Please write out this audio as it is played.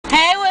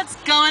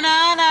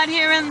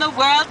in the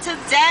world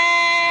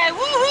today.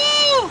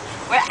 Woohoo!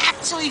 We're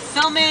actually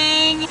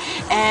filming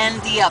in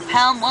the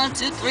Palham 1,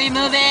 2, 3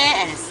 movie,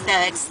 and it's so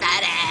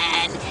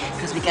exciting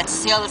because we get to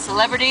see all the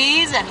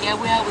celebrities. And here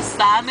we are with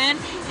Simon.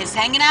 He's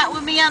hanging out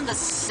with me on the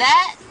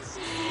set.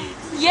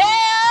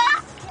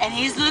 Yeah! And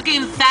he's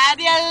looking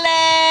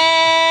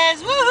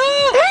fabulous.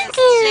 Woohoo! Thank With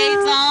you.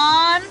 shades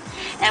on.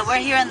 And we're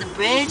here on the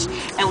bridge,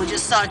 and we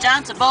just saw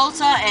John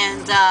Travolta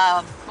and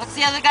what's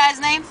the other guy's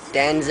name?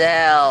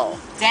 Denzel.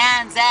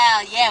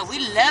 Denzel. Yeah, we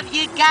love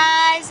you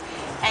guys.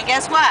 And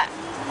guess what?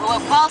 We're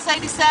with Pulse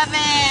 87.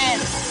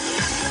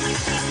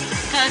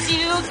 Cause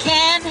you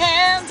can't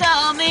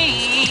handle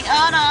me.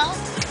 Oh no.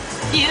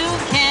 You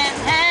can't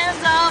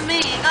handle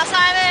me. Go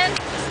Simon.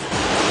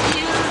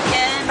 You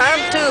can't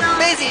I'm too handle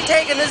busy me.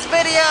 taking this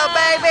video,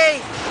 baby.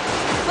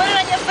 Put it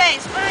on your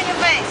face. Put it on your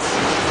face.